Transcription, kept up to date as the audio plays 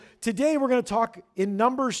today we're going to talk in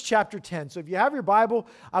Numbers chapter 10. So if you have your Bible,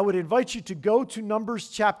 I would invite you to go to Numbers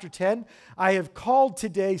chapter 10. I have called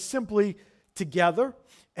today simply Together,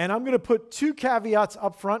 and I'm going to put two caveats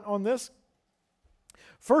up front on this.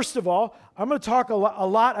 First of all, I'm going to talk a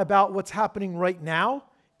lot about what's happening right now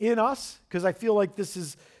in us, because I feel like this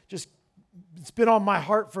is just, it's been on my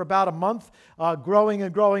heart for about a month, growing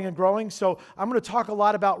and growing and growing. So I'm going to talk a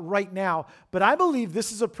lot about right now, but I believe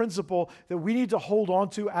this is a principle that we need to hold on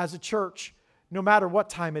to as a church, no matter what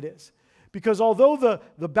time it is. Because although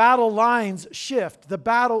the battle lines shift, the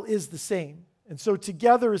battle is the same. And so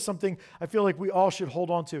together is something I feel like we all should hold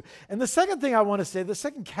on to. And the second thing I want to say, the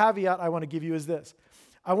second caveat I want to give you is this.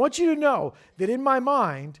 I want you to know that in my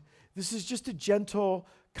mind, this is just a gentle,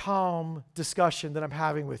 calm discussion that I'm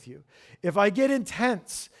having with you. If I get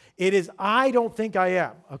intense, it is I don't think I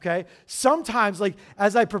am, okay? Sometimes, like,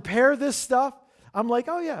 as I prepare this stuff, I'm like,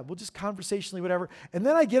 oh yeah, we'll just conversationally, whatever. And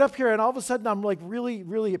then I get up here and all of a sudden I'm like really,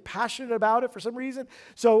 really passionate about it for some reason.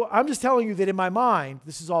 So I'm just telling you that in my mind,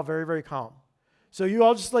 this is all very, very calm. So you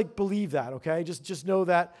all just like believe that, okay? Just know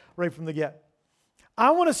that right from the get.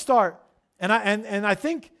 I want to start, and I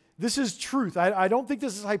think this is truth. I don't think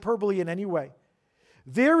this is hyperbole in any way.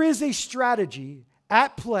 There is a strategy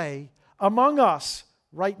at play among us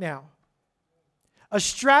right now. A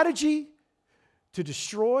strategy to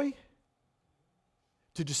destroy,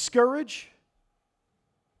 to discourage,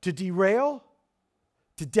 to derail,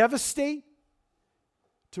 to devastate,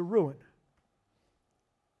 to ruin.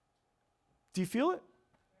 Do you feel it?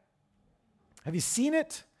 Have you seen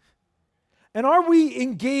it? And are we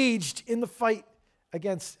engaged in the fight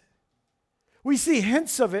against it? We see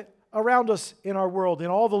hints of it around us in our world, in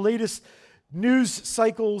all the latest news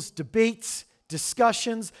cycles, debates,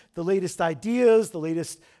 discussions, the latest ideas, the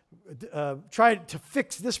latest try to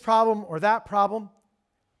fix this problem or that problem.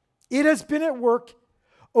 It has been at work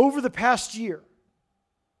over the past year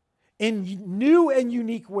in new and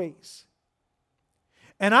unique ways.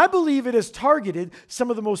 And I believe it has targeted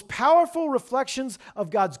some of the most powerful reflections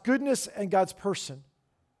of God's goodness and God's person,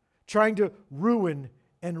 trying to ruin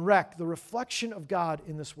and wreck the reflection of God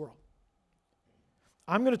in this world.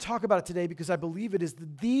 I'm going to talk about it today because I believe it is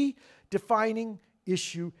the defining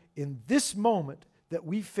issue in this moment that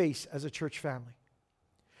we face as a church family.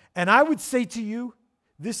 And I would say to you,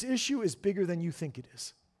 this issue is bigger than you think it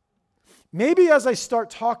is. Maybe as I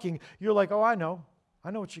start talking, you're like, oh, I know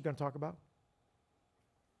what you're going to talk about.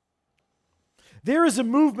 There is a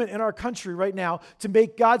movement in our country right now to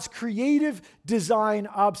make God's creative design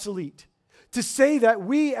obsolete. To say that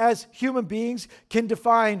we as human beings can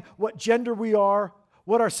define what gender we are,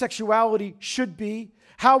 what our sexuality should be,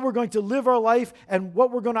 how we're going to live our life, and what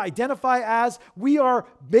we're going to identify as. We are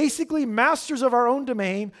basically masters of our own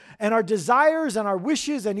domain, and our desires and our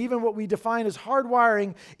wishes and even what we define as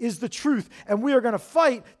hardwiring is the truth. And we are going to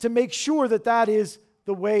fight to make sure that that is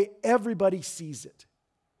the way everybody sees it.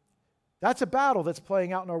 That's a battle that's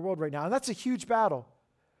playing out in our world right now, and that's a huge battle.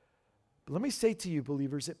 But let me say to you,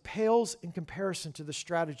 believers, it pales in comparison to the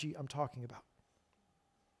strategy I'm talking about.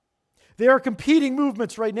 There are competing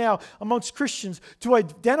movements right now amongst Christians to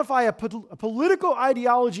identify a political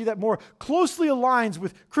ideology that more closely aligns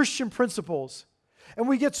with Christian principles. And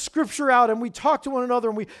we get scripture out and we talk to one another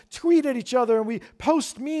and we tweet at each other and we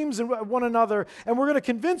post memes at one another, and we're going to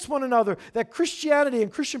convince one another that Christianity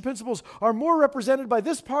and Christian principles are more represented by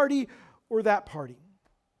this party or that party.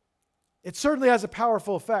 It certainly has a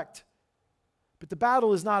powerful effect, but the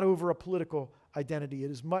battle is not over a political identity.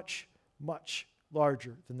 It is much, much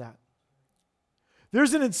larger than that.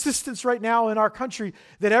 There's an insistence right now in our country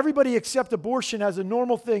that everybody accept abortion as a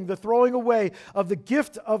normal thing, the throwing away of the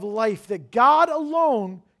gift of life that God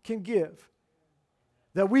alone can give.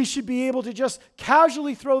 That we should be able to just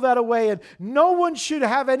casually throw that away and no one should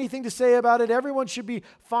have anything to say about it. Everyone should be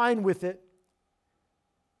fine with it.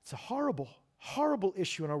 It's a horrible, horrible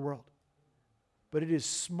issue in our world. But it is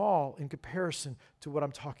small in comparison to what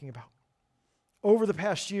I'm talking about. Over the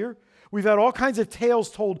past year, we've had all kinds of tales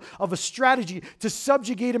told of a strategy to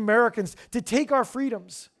subjugate Americans, to take our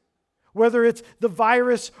freedoms. Whether it's the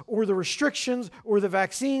virus or the restrictions or the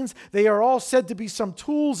vaccines, they are all said to be some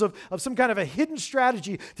tools of some kind of a hidden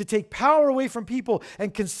strategy to take power away from people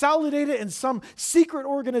and consolidate it in some secret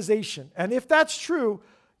organization. And if that's true,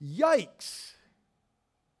 yikes.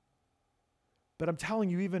 But I'm telling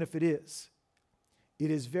you, even if it is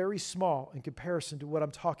very small in comparison to what I'm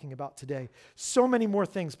talking about today. So many more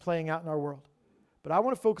things playing out in our world. But I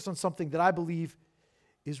want to focus on something that I believe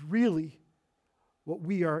is really what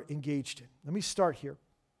we are engaged in. Let me start here.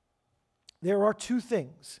 There are two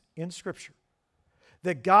things in Scripture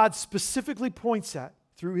that God specifically points at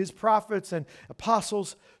through his prophets and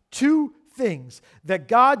apostles two things that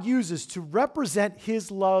God uses to represent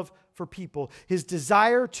his love for people, his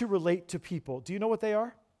desire to relate to people. Do you know what they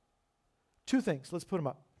are? Two things. Let's put them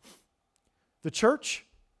up. The church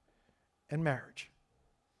and marriage.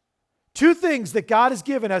 Two things that God has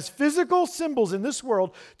given as physical symbols in this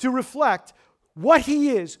world to reflect what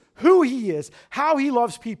he is, who he is, how he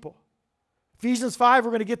loves people. Ephesians 5,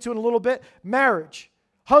 we're going to get to in a little bit. Marriage.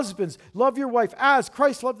 Husbands, love your wife as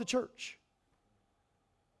Christ loved the church.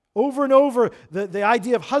 Over and over, the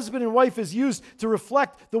idea of husband and wife is used to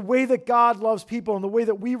reflect the way that God loves people and the way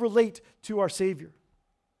that we relate to our Savior.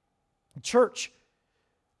 Church.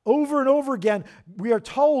 Over and over again, we are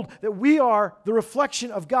told that we are the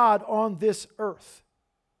reflection of God on this earth.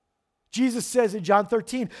 Jesus says in John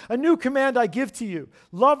 13, "A new command I give to you,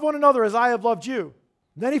 love one another as I have loved you."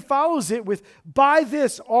 And then he follows it with, "By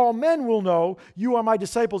this all men will know you are my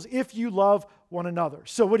disciples if you love one another."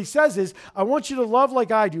 So what he says is, I want you to love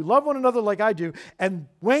like I do, love one another like I do, and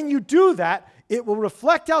when you do that, it will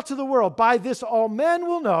reflect out to the world. By this all men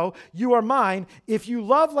will know you are mine if you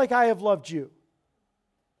love like I have loved you.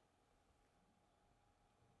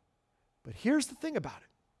 But here's the thing about it.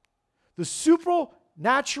 The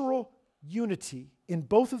supernatural unity in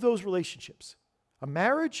both of those relationships, a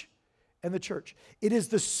marriage and the church, it is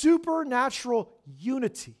the supernatural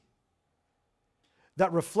unity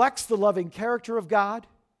that reflects the loving character of God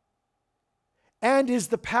and is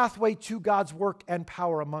the pathway to God's work and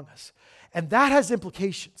power among us. And that has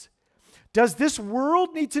implications. Does this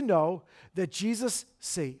world need to know that Jesus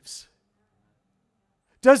saves?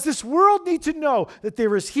 Does this world need to know that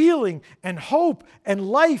there is healing and hope and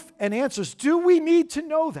life and answers? Do we need to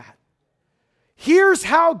know that? Here's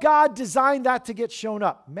how God designed that to get shown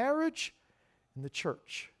up. Marriage and the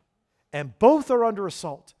church. And both are under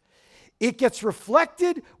assault. It gets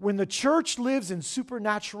reflected when the church lives in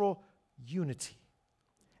supernatural unity.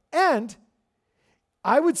 And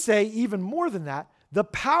I would say even more than that, the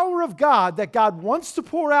power of God that God wants to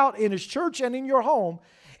pour out in his church and in your home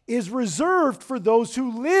is reserved for those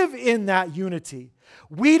who live in that unity.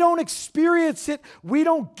 We don't experience it, we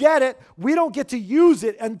don't get it, we don't get to use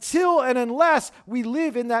it until and unless we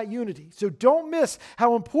live in that unity. So don't miss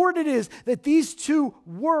how important it is that these two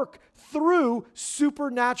work through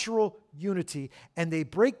supernatural unity, and they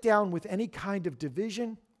break down with any kind of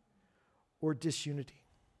division or disunity.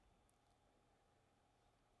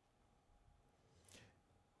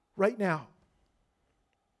 Right now,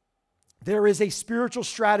 there is a spiritual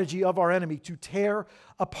strategy of our enemy to tear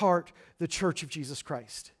apart the church of Jesus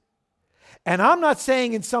Christ. And I'm not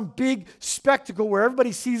saying in some big spectacle where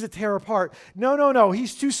everybody sees it tear apart. No.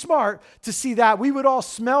 He's too smart to see that. We would all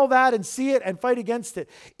smell that and see it and fight against it.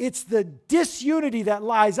 It's the disunity that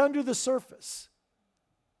lies under the surface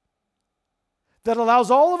that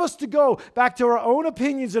allows all of us to go back to our own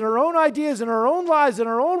opinions and our own ideas and our own lives and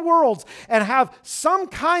our own worlds and have some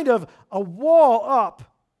kind of a wall up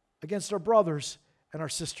against our brothers and our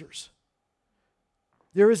sisters.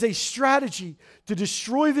 There is a strategy to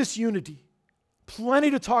destroy this unity.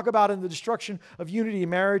 Plenty to talk about in the destruction of unity in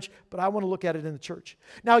marriage, but I want to look at it in the church.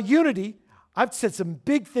 Now, unity, I've said some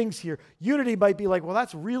big things here. Unity might be like, well,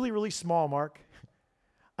 that's really, really small, Mark.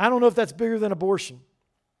 I don't know if that's bigger than abortion.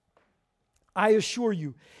 I assure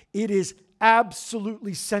you, it is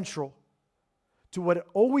absolutely central to what it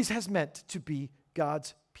always has meant to be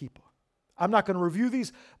God's people. I'm not going to review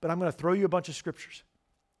these, but I'm going to throw you a bunch of scriptures.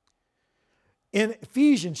 In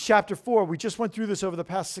Ephesians chapter 4, we just went through this over the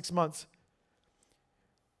past 6 months.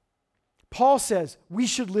 Paul says we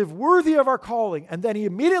should live worthy of our calling, and then he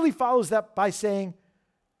immediately follows that by saying,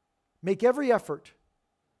 make every effort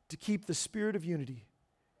to keep the spirit of unity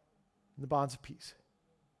in the bonds of peace.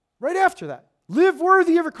 Right after that, live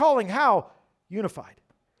worthy of your calling. How? Unified.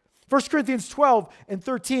 1 Corinthians 12 and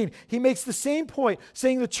 13, he makes the same point,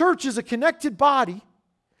 saying the church is a connected body,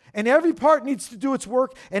 and every part needs to do its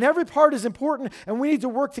work, and every part is important, and we need to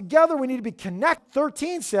work together. We need to be connected.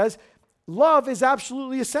 13 says love is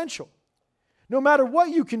absolutely essential. No matter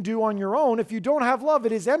what you can do on your own, if you don't have love,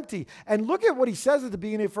 it is empty. And look at what he says at the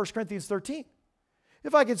beginning of 1 Corinthians 13.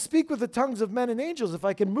 If I can speak with the tongues of men and angels, if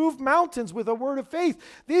I can move mountains with a word of faith,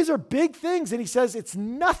 these are big things. And he says it's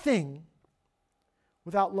nothing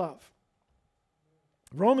without love.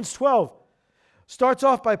 Romans 12 starts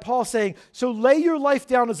off by Paul saying, so lay your life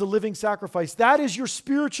down as a living sacrifice. That is your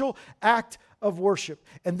spiritual act of worship.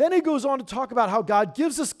 And then he goes on to talk about how God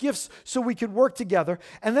gives us gifts so we can work together.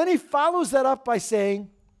 And then he follows that up by saying,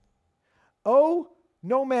 owe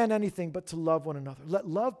no man anything but to love one another. Let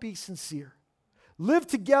love be sincere. Live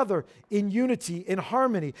together in unity, in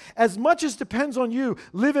harmony. As much as depends on you,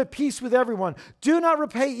 live at peace with everyone. Do not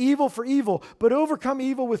repay evil for evil, but overcome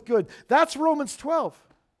evil with good. That's Romans 12.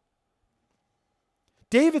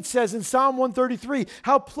 David says in Psalm 133,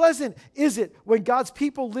 how pleasant is it when God's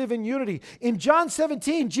people live in unity. In John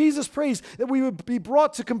 17, Jesus prays that we would be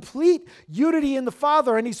brought to complete unity in the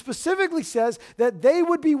Father. And he specifically says that they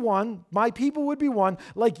would be one, my people would be one,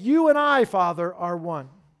 like you and I, Father, are one.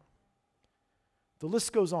 The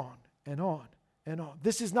list goes on and on and on.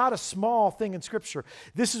 This is not a small thing in Scripture.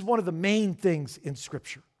 This is one of the main things in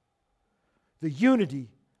Scripture. The unity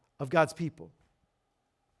of God's people.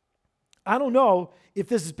 I don't know if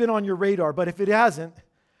this has been on your radar, but if it hasn't,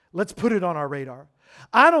 let's put it on our radar.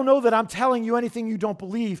 I don't know that I'm telling you anything you don't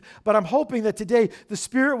believe, but I'm hoping that today the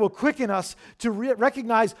Spirit will quicken us to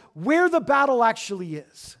recognize where the battle actually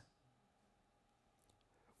is.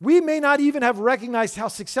 We may not even have recognized how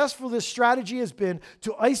successful this strategy has been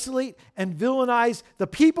to isolate and villainize the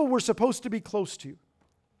people we're supposed to be close to.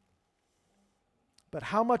 But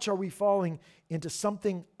how much are we falling into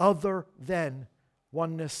something other than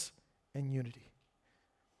oneness and unity?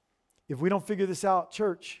 If we don't figure this out,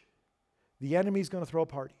 church, the enemy's going to throw a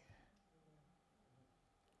party.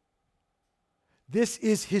 This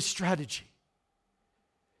is his strategy.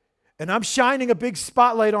 And I'm shining a big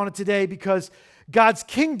spotlight on it today because God's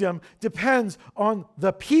kingdom depends on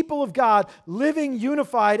the people of God living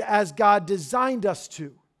unified as God designed us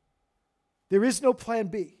to. There is no plan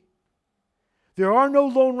B. There are no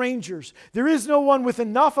lone rangers. There is no one with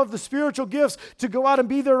enough of the spiritual gifts to go out and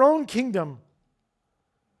be their own kingdom.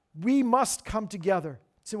 We must come together.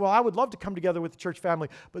 Say, well, I would love to come together with the church family,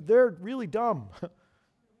 but they're really dumb.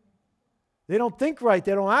 They don't think right.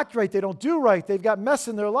 They don't act right. They don't do right. They've got mess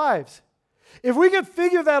in their lives. If we could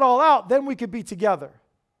figure that all out, then we could be together.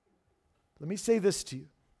 Let me say this to you.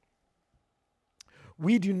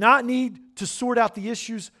 We do not need to sort out the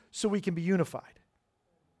issues so we can be unified.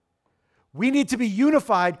 We need to be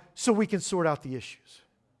unified so we can sort out the issues.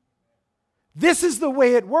 This is the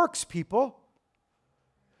way it works, people.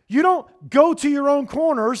 You don't go to your own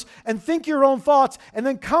corners and think your own thoughts and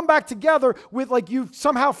then come back together with like you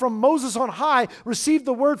somehow from Moses on high received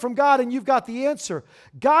the word from God and you've got the answer.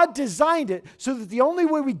 God designed it so that the only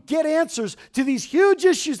way we get answers to these huge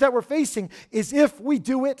issues that we're facing is if we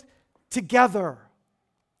do it together.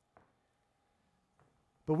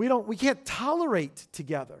 But we can't tolerate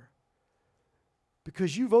together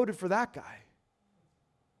because you voted for that guy.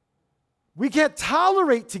 We can't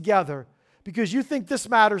tolerate together because you think this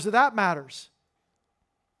matters or that matters.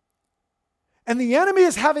 And the enemy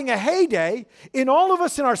is having a heyday in all of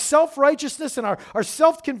us in our self-righteousness and our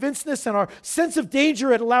self-convincedness and our sense of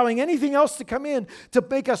danger at allowing anything else to come in to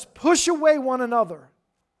make us push away one another.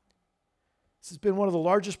 This has been one of the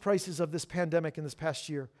largest prices of this pandemic in this past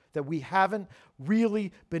year, that we haven't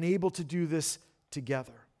really been able to do this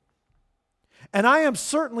together. And I am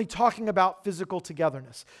certainly talking about physical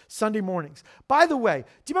togetherness, Sunday mornings. By the way,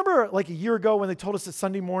 do you remember like a year ago when they told us that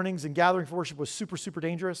Sunday mornings and gathering for worship was super, super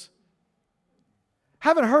dangerous?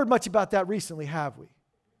 Haven't heard much about that recently, have we?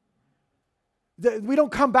 We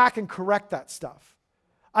don't come back and correct that stuff.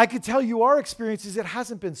 I could tell you our experience is it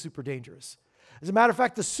hasn't been super dangerous. As a matter of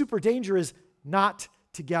fact, the super danger is not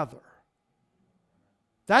together.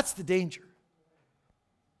 That's the danger.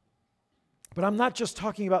 But I'm not just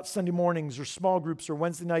talking about Sunday mornings or small groups or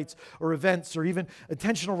Wednesday nights or events or even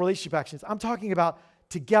intentional relationship actions. I'm talking about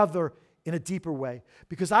together in a deeper way.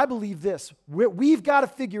 Because I believe this, what we've got to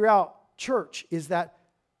figure out, church, is that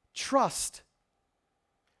trust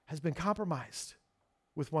has been compromised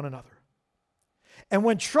with one another. And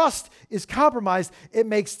when trust is compromised, it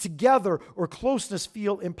makes together or closeness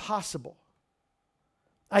feel impossible.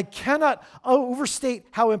 I cannot overstate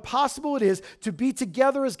how impossible it is to be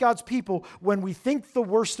together as God's people when we think the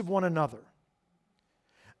worst of one another.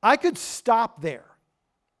 I could stop there.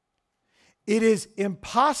 It is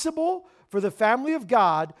impossible for the family of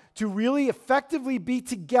God to really effectively be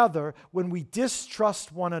together when we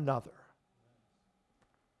distrust one another.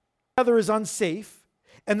 Together is unsafe.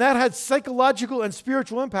 And that had psychological and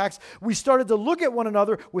spiritual impacts. We started to look at one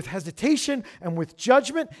another with hesitation and with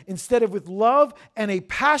judgment instead of with love and a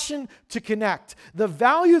passion to connect. The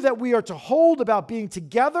value that we are to hold about being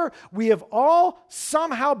together, we have all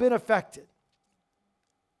somehow been affected.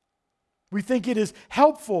 We think it is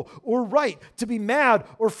helpful or right to be mad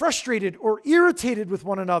or frustrated or irritated with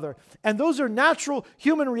one another. And those are natural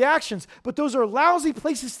human reactions, but those are lousy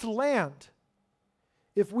places to land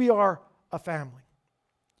if we are a family.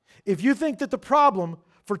 If you think that the problem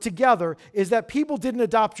for together is that people didn't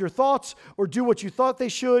adopt your thoughts or do what you thought they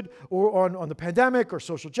should, or on the pandemic or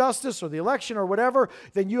social justice or the election or whatever,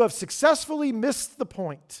 then you have successfully missed the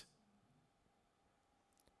point.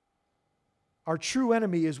 Our true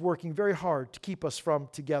enemy is working very hard to keep us from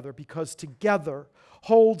together, because together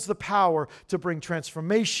holds the power to bring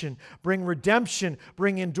transformation, bring redemption,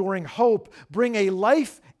 bring enduring hope, bring a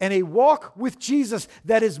life and a walk with Jesus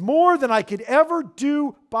that is more than I could ever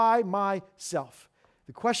do by myself.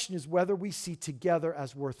 The question is whether we see together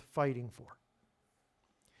as worth fighting for.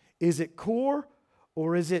 Is it core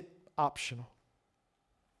or is it optional?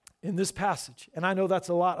 In this passage, and I know that's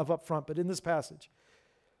a lot of upfront, but in this passage,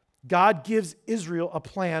 God gives Israel a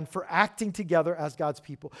plan for acting together as God's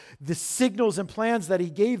people. The signals and plans that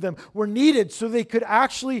he gave them were needed so they could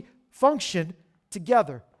actually function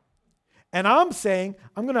together. And I'm saying,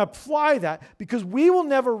 I'm going to apply that, because we will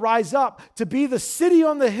never rise up to be the city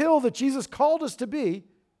on the hill that Jesus called us to be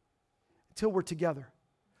until we're together.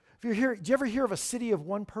 If you're here, do you ever hear of a city of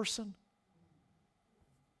one person?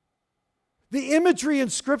 The imagery in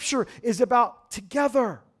Scripture is about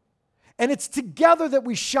together. And it's together that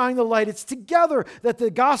we shine the light. It's together that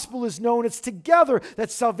the gospel is known. It's together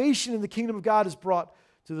that salvation in the kingdom of God is brought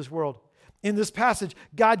to this world. In this passage,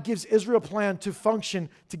 God gives Israel a plan to function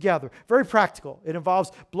together. Very practical. It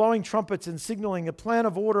involves blowing trumpets and signaling, a plan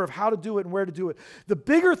of order of how to do it and where to do it. The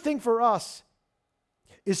bigger thing for us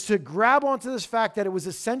is to grab onto this fact that it was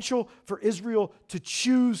essential for Israel to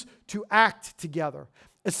choose to act together.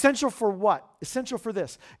 Essential for what? Essential for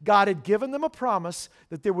this. God had given them a promise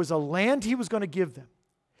that there was a land he was going to give them.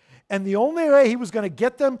 And the only way he was going to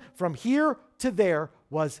get them from here to there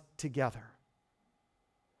was together.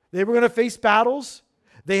 They were going to face battles.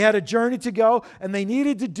 They had a journey to go, and they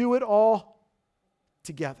needed to do it all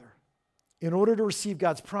together in order to receive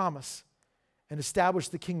God's promise and establish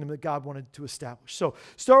the kingdom that God wanted to establish. So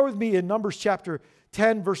start with me in Numbers chapter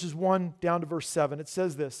 10, verses 1 down to verse 7. It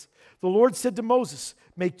says this: The Lord said to Moses,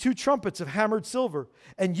 "Make 2 trumpets of hammered silver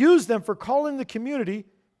and use them for calling the community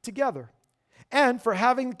together and for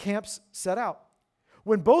having the camps set out.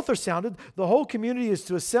 When both are sounded, the whole community is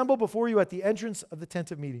to assemble before you at the entrance of the tent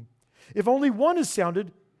of meeting. If only one is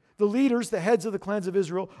sounded, the leaders, the heads of the clans of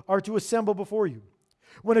Israel, are to assemble before you.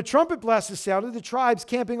 When a trumpet blast is sounded, the tribes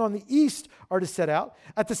camping on the east are to set out.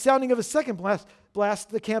 At the sounding of a second blast,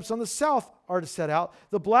 the camps on the south are to set out.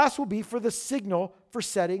 The blast will be for the signal for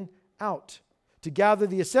setting out. To gather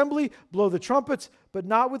the assembly, blow the trumpets, but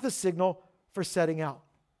not with the signal for setting out."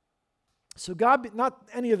 So God, not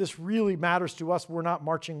any of this really matters to us. We're not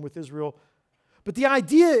marching with Israel. But the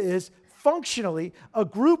idea is, functionally, a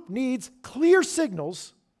group needs clear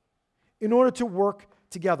signals in order to work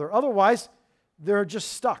together. Otherwise, they're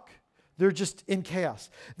just stuck. They're just in chaos.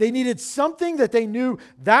 They needed something that they knew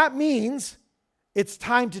that means it's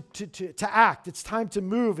time to act. It's time to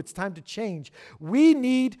move. It's time to change. We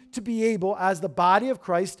need to be able, as the body of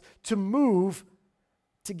Christ, to move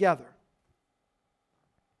together.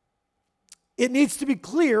 It needs to be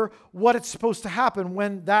clear what it's supposed to happen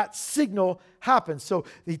when that signal happens. So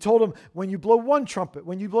he told them, when you blow 1 trumpet,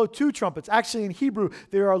 when you blow 2 trumpets. Actually, in Hebrew,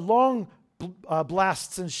 there are long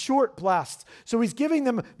blasts and short blasts. So he's giving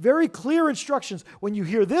them very clear instructions. When you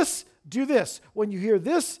hear this, do this. When you hear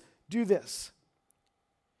this, do this.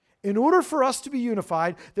 In order for us to be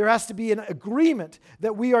unified, there has to be an agreement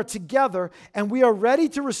that we are together and we are ready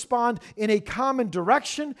to respond in a common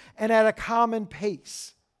direction and at a common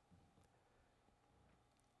pace.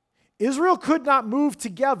 Israel could not move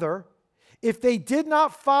together if they did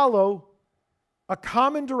not follow a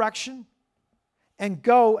common direction and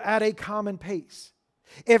go at a common pace.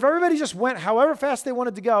 If everybody just went however fast they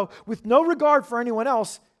wanted to go with no regard for anyone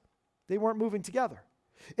else, they weren't moving together.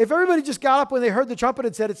 If everybody just got up when they heard the trumpet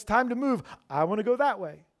and said, "It's time to move, I want to go that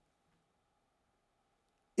way,"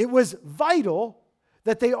 it was vital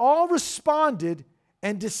that they all responded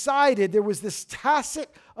and decided there was this tacit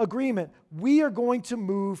agreement. We are going to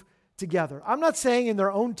move together. I'm not saying in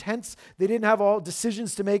their own tents they didn't have all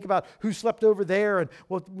decisions to make about who slept over there and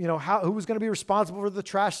who was going to be responsible for the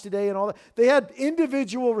trash today and all that. They had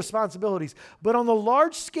individual responsibilities, but on the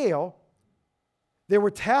large scale, there were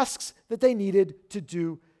tasks that they needed to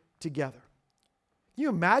do together. Can you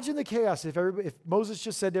imagine the chaos if Moses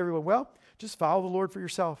just said to everyone, "Well, just follow the Lord for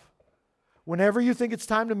yourself. Whenever you think it's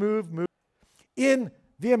time to move, move." In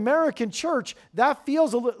the American church, that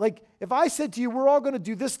feels a little like, if I said to you, "We're all going to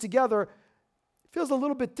do this together," it feels a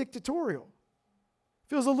little bit dictatorial. It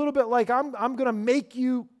feels a little bit like I'm going to make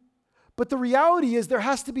you. But the reality is there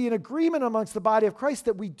has to be an agreement amongst the body of Christ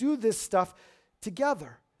that we do this stuff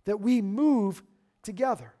together, that we move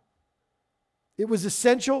together. It was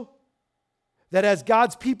essential that as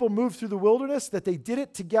God's people moved through the wilderness, that they did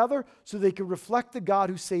it together so they could reflect the God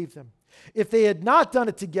who saved them. If they had not done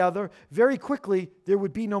it together, very quickly, there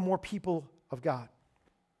would be no more people of God.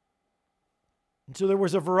 And so there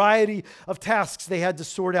was a variety of tasks they had to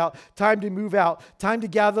sort out. Time to move out, time to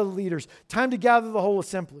gather the leaders, time to gather the whole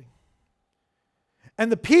assembly.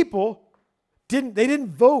 And the people didn't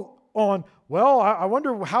vote on, well, I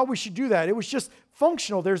wonder how we should do that. It was just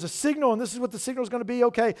functional. There's a signal, and this is what the signal is going to be.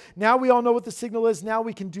 Okay, now we all know what the signal is. Now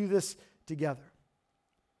we can do this together.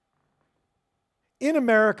 In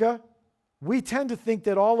America, we tend to think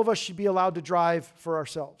that all of us should be allowed to drive for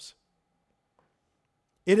ourselves.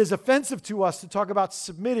 It is offensive to us to talk about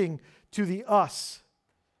submitting to the us.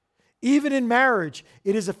 Even in marriage,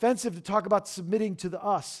 it is offensive to talk about submitting to the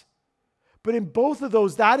us. But in both of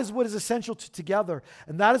those, that is what is essential to together.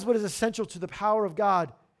 And that is what is essential to the power of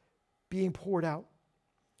God being poured out.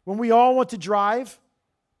 When we all want to drive,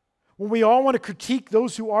 when we all want to critique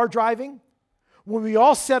those who are driving, when we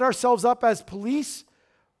all set ourselves up as police,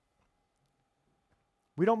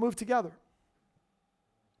 we don't move together.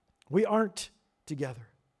 We aren't together.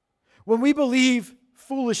 When we believe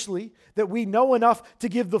foolishly that we know enough to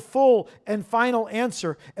give the full and final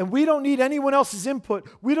answer, and we don't need anyone else's input,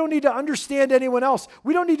 we don't need to understand anyone else,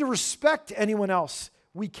 we don't need to respect anyone else,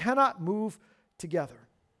 we cannot move together.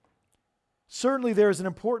 Certainly there is an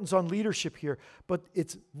importance on leadership here, but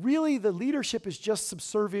it's really the leadership is just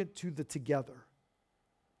subservient to the together.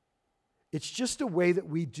 It's just a way that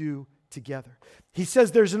we do together. He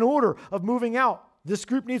says there's an order of moving out. This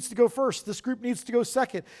group needs to go first. This group needs to go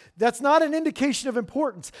second. That's not an indication of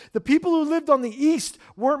importance. The people who lived on the east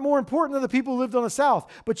weren't more important than the people who lived on the south.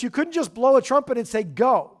 But you couldn't just blow a trumpet and say,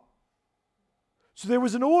 go. So there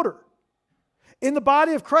was an order. In the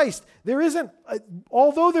body of Christ,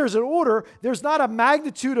 although there's an order, there's not a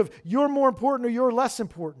magnitude of you're more important or you're less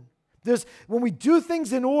important. When we do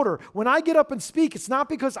things in order, when I get up and speak, it's not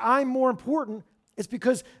because I'm more important. It's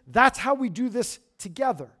because that's how we do this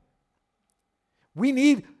together. We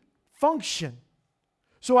need function.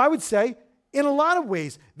 So I would say, in a lot of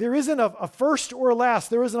ways, there isn't a first or a last.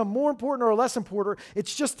 There isn't a more important or a less important.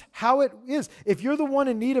 It's just how it is. If you're the one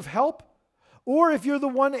in need of help, or if you're the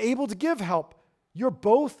one able to give help, you're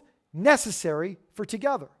both necessary for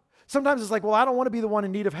together. Sometimes it's like, well, I don't want to be the one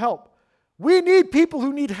in need of help. We need people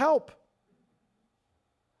who need help.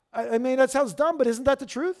 I mean, that sounds dumb, but isn't that the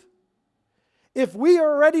truth? If we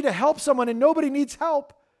are ready to help someone and nobody needs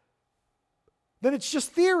help, then it's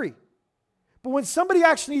just theory. But when somebody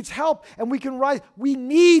actually needs help and we can rise, we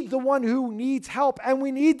need the one who needs help and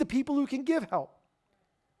we need the people who can give help.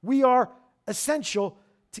 We are essential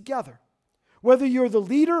together. Whether you're the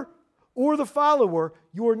leader or the follower,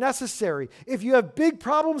 you're necessary. If you have big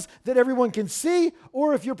problems that everyone can see,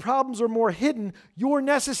 or if your problems are more hidden, you're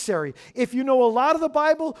necessary. If you know a lot of the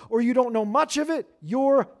Bible or you don't know much of it,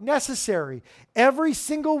 you're necessary. Every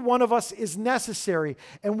single one of us is necessary,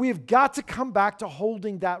 and we've got to come back to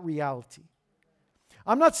holding that reality.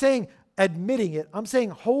 I'm not saying admitting it. I'm saying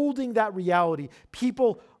holding that reality.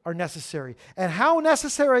 People are necessary. And how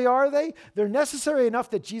necessary are they? They're necessary enough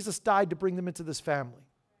that Jesus died to bring them into this family.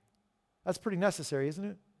 That's pretty necessary, isn't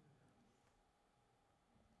it?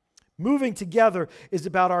 Moving together is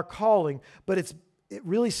about our calling, but it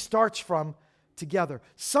really starts from together.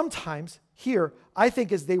 Sometimes here, I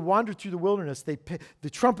think as they wandered through the wilderness, the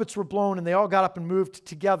trumpets were blown and they all got up and moved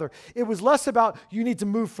together. It was less about you need to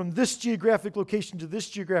move from this geographic location to this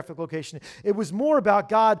geographic location. It was more about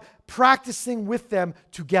God practicing with them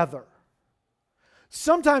together.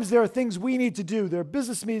 Sometimes there are things we need to do. There are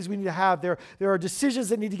business meetings we need to have. There are decisions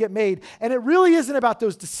that need to get made. And it really isn't about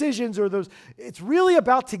those decisions it's really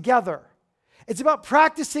about together. It's about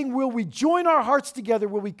practicing. Will we join our hearts together?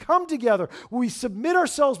 Will we come together? Will we submit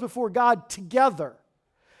ourselves before God together?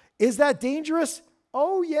 Is that dangerous?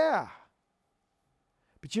 Oh, yeah.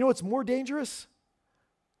 But you know what's more dangerous?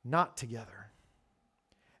 Not together.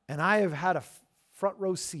 And I have had a front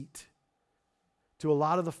row seat to a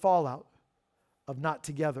lot of the fallout of not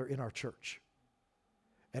together in our church.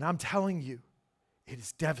 And I'm telling you, it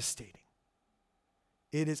is devastating.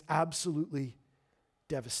 It is absolutely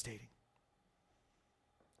devastating.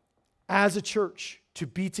 As a church, to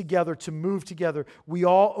be together, to move together, we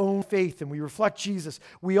all own faith and we reflect Jesus.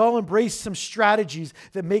 We all embrace some strategies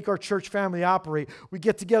that make our church family operate. We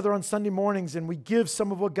get together on Sunday mornings and we give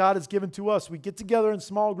some of what God has given to us. We get together in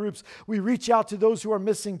small groups. We reach out to those who are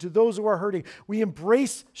missing, to those who are hurting. We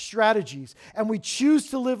embrace strategies and we choose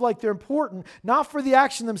to live like they're important, not for the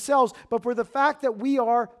action themselves, but for the fact that we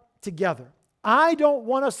are together. I don't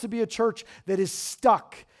want us to be a church that is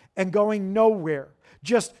stuck and going nowhere,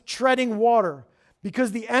 just treading water.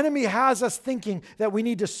 Because the enemy has us thinking that we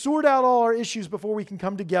need to sort out all our issues before we can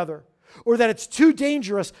come together, or that it's too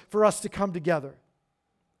dangerous for us to come together.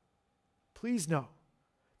 Please know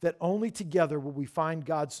that only together will we find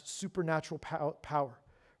God's supernatural power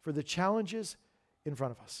for the challenges in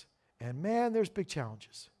front of us. And man, there's big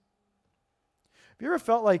challenges. Have you ever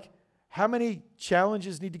felt like how many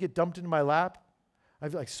challenges need to get dumped into my lap?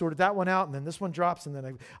 I've like sorted that one out, and then this one drops, and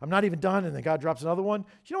then I'm not even done, and then God drops another one. Do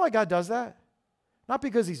you know why God does that? Not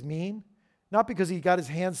because he's mean, not because he got his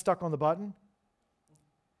hand stuck on the button.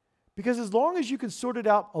 Because as long as you can sort it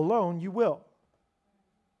out alone, you will.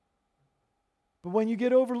 But when you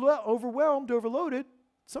get overwhelmed, overloaded,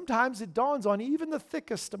 sometimes it dawns on even the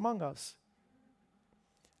thickest among us,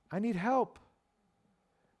 I need help.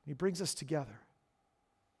 He brings us together.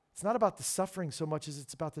 It's not about the suffering so much as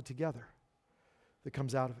it's about the together that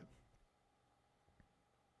comes out of it.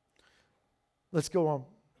 Let's go on.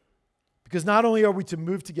 Because not only are we to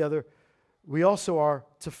move together, we also are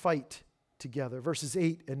to fight together. Verses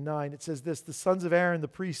 8 and 9, it says this: the sons of Aaron, the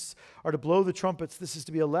priests, are to blow the trumpets. This is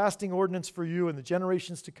to be a lasting ordinance for you and the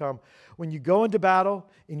generations to come. When you go into battle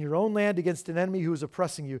in your own land against an enemy who is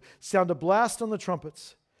oppressing you, sound a blast on the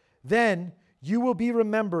trumpets. Then you will be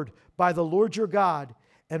remembered by the Lord your God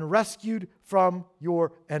and rescued from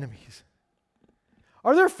your enemies.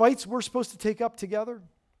 Are there fights we're supposed to take up together?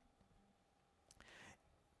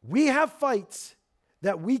 We have fights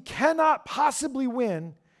that we cannot possibly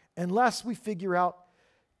win unless we figure out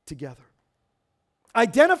together.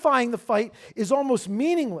 Identifying the fight is almost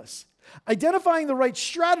meaningless. Identifying the right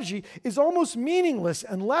strategy is almost meaningless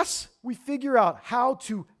unless we figure out how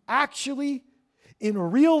to actually, in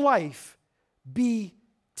real life, be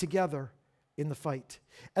together in the fight.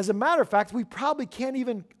 As a matter of fact, we probably can't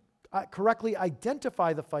even correctly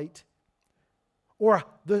identify the fight or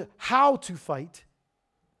the how to fight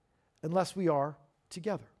unless we are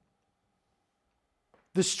together.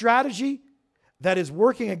 The strategy that is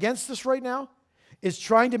working against us right now is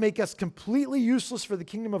trying to make us completely useless for the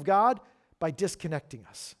kingdom of God by disconnecting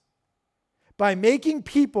us. By making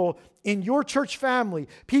people in your church family,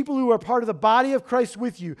 people who are part of the body of Christ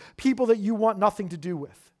with you, people that you want nothing to do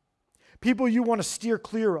with, people you want to steer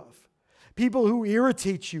clear of, people who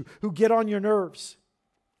irritate you, who get on your nerves.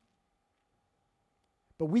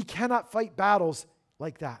 But we cannot fight battles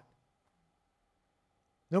like that.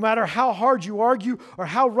 No matter how hard you argue or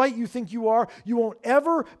how right you think you are, you won't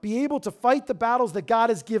ever be able to fight the battles that God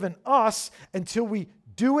has given us until we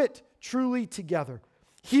do it truly together.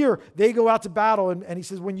 Here, they go out to battle, and he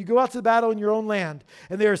says, when you go out to battle in your own land,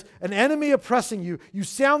 and there's an enemy oppressing you, you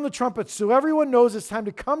sound the trumpets so everyone knows it's time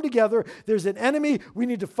to come together. There's an enemy we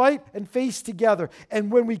need to fight and face together. And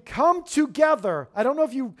when we come together, I don't know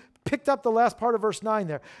if you picked up the last part of verse 9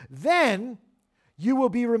 there, then you will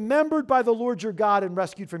be remembered by the Lord your God and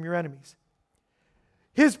rescued from your enemies.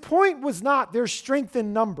 His point was not there's strength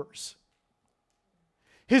in numbers.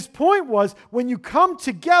 His point was when you come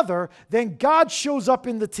together, then God shows up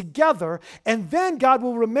in the together, and then God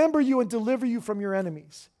will remember you and deliver you from your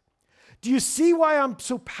enemies. Do you see why I'm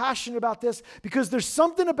so passionate about this? Because there's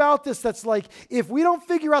something about this that's like, if we don't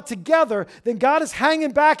figure out together, then God is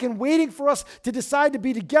hanging back and waiting for us to decide to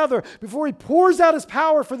be together before he pours out his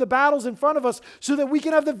power for the battles in front of us so that we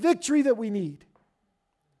can have the victory that we need.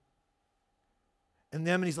 And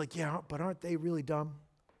then he's like, yeah, but aren't they really dumb?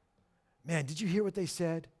 Man, did you hear what they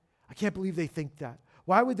said? I can't believe they think that.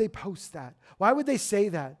 Why would they post that? Why would they say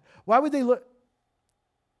that? Why would they look?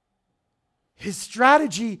 His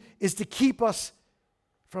strategy is to keep us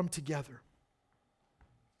from together.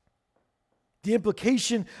 The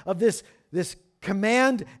implication of this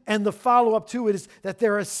command and the follow-up to it is that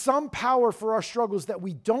there is some power for our struggles that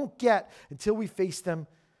we don't get until we face them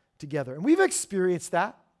together. And we've experienced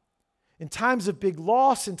that. In times of big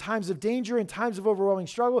loss, in times of danger, in times of overwhelming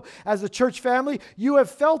struggle, as a church family, you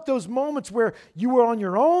have felt those moments where you were on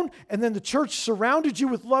your own and then the church surrounded you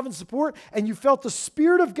with love and support and you felt the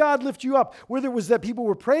Spirit of God lift you up, whether it was that people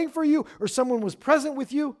were praying for you or someone was present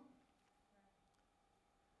with you.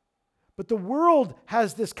 But the world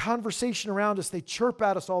has this conversation around us. They chirp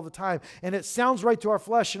at us all the time and it sounds right to our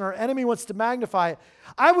flesh and our enemy wants to magnify it.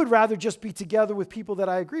 I would rather just be together with people that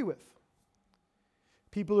I agree with.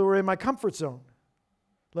 People who are in my comfort zone.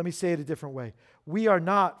 Let me say it a different way. We are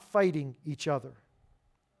not fighting each other.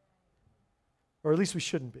 Or at least we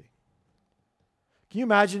shouldn't be. Can you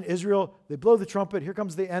imagine Israel? They blow the trumpet. Here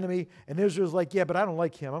comes the enemy. And Israel's like, yeah, but I don't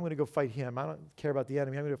like him. I'm going to go fight him. I don't care about the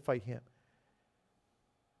enemy. I'm going to fight him.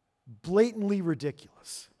 Blatantly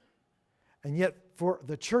ridiculous. And yet for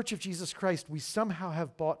the Church of Jesus Christ, we somehow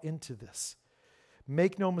have bought into this.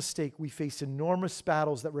 Make no mistake, we face enormous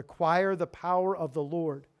battles that require the power of the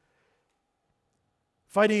Lord.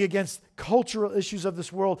 Fighting against cultural issues of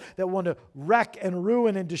this world that want to wreck and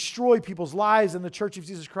ruin and destroy people's lives in the Church of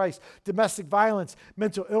Jesus Christ. Domestic violence,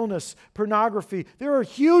 mental illness, pornography. There are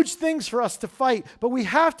huge things for us to fight, but we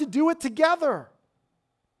have to do it together.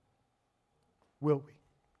 Will we?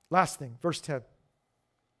 Last thing, verse 10.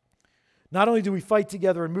 Not only do we fight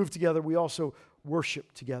together and move together, we also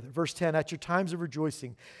worship together. Verse 10, at your times of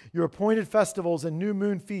rejoicing, your appointed festivals and new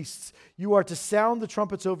moon feasts, you are to sound the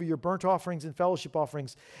trumpets over your burnt offerings and fellowship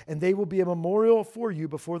offerings, and they will be a memorial for you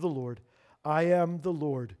before the Lord. I am the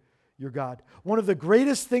Lord, your God. One of the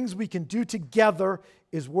greatest things we can do together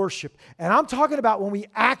is worship. And I'm talking about when we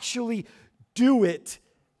actually do it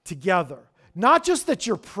together. Not just that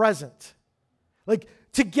you're present. Like,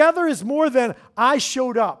 together is more than I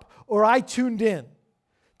showed up or I tuned in.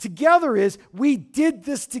 Together is we did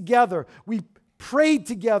this together. We prayed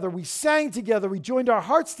together. We sang together. We joined our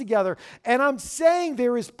hearts together. And I'm saying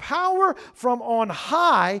there is power from on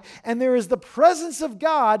high, and there is the presence of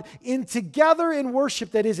God in together in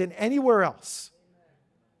worship that isn't anywhere else.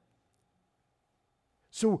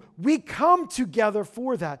 So we come together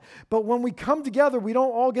for that. But when we come together, we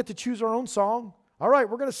don't all get to choose our own song. All right,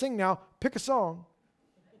 we're going to sing now. Pick a song.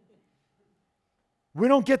 We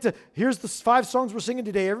don't get to, here's the 5 songs we're singing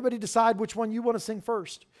today. Everybody decide which one you want to sing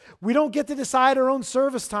first. We don't get to decide our own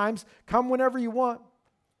service times. Come whenever you want.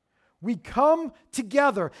 We come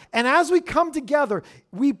together. And as we come together,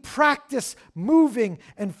 we practice moving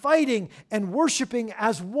and fighting and worshiping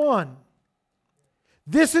as one.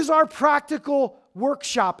 This is our practical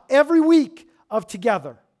workshop every week of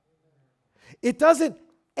together. It doesn't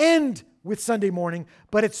end with Sunday morning,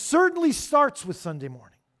 but it certainly starts with Sunday morning.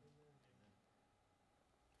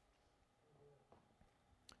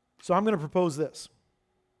 So I'm going to propose this.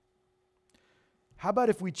 How about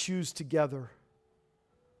if we choose together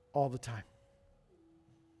all the time?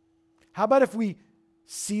 How about if we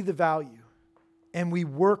see the value and we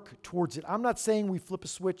work towards it? I'm not saying we flip a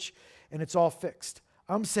switch and it's all fixed.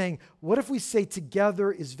 I'm saying, what if we say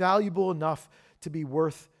together is valuable enough to be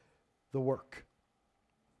worth the work?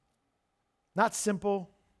 Not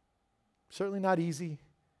simple, certainly not easy,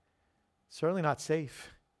 certainly not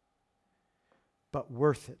safe, but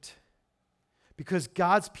worth it. Because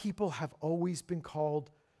God's people have always been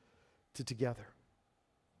called to together.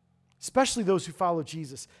 Especially those who follow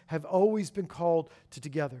Jesus have always been called to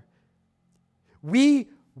together. We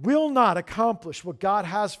will not accomplish what God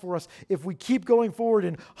has for us if we keep going forward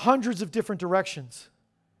in hundreds of different directions,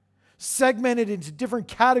 segmented into different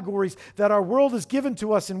categories that our world has given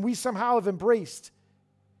to us and we somehow have embraced.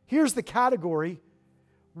 Here's the category.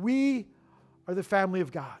 We are the family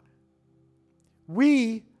of God.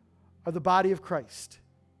 We are the body of Christ.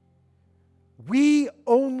 We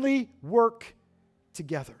only work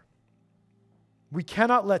together. We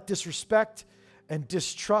cannot let disrespect and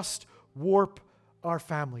distrust warp our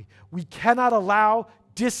family. We cannot allow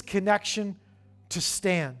disconnection to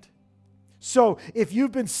stand. So if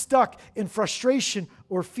you've been stuck in frustration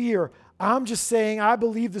or fear, I'm just saying, I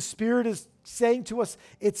believe the Spirit is saying to us,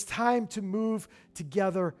 it's time to move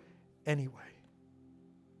together anyway.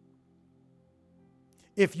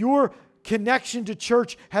 If your connection to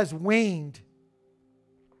church has waned,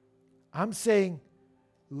 I'm saying,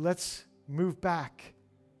 let's move back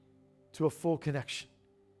to a full connection.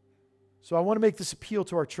 So I want to make this appeal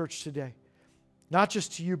to our church today. Not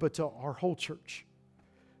just to you, but to our whole church.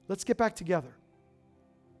 Let's get back together.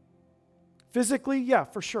 Physically, yeah,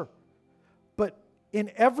 for sure. But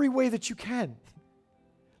in every way that you can,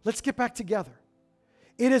 let's get back together.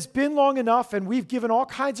 It has been long enough, and we've given all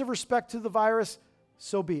kinds of respect to the virus.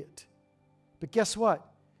 So be it. But guess what?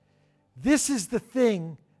 This is the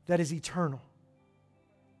thing that is eternal.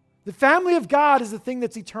 The family of God is the thing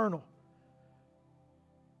that's eternal.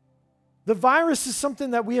 The virus is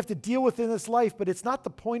something that we have to deal with in this life, but it's not the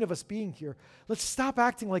point of us being here. Let's stop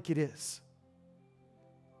acting like it is.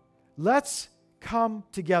 Let's come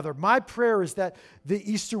together. My prayer is that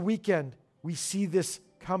the Easter weekend, we see this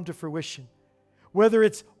come to fruition. Whether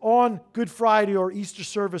it's on Good Friday or Easter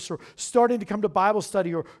service or starting to come to Bible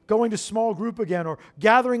study or going to small group again or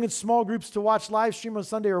gathering in small groups to watch live stream on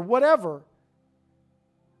Sunday or whatever,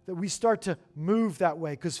 that we start to move that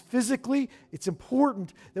way. Because physically, it's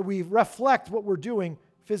important that we reflect what we're doing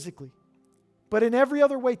physically. But in every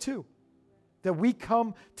other way too, that we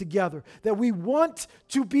come together, that we want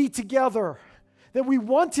to be together, that we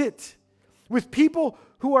want it with people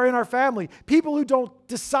who are in our family, people who don't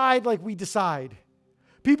decide like we decide,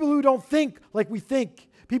 people who don't think like we think,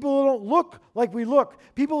 people who don't look like we look,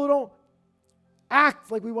 people who don't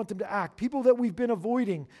act like we want them to act, people that we've been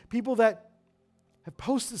avoiding, people that have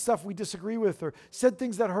posted stuff we disagree with or said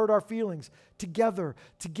things that hurt our feelings. Together,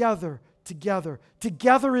 together, together.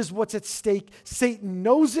 Together is what's at stake. Satan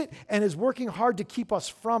knows it and is working hard to keep us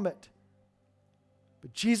from it.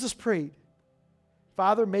 But Jesus prayed,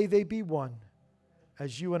 Father, may they be one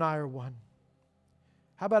as you and I are one.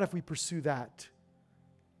 How about if we pursue that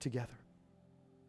together?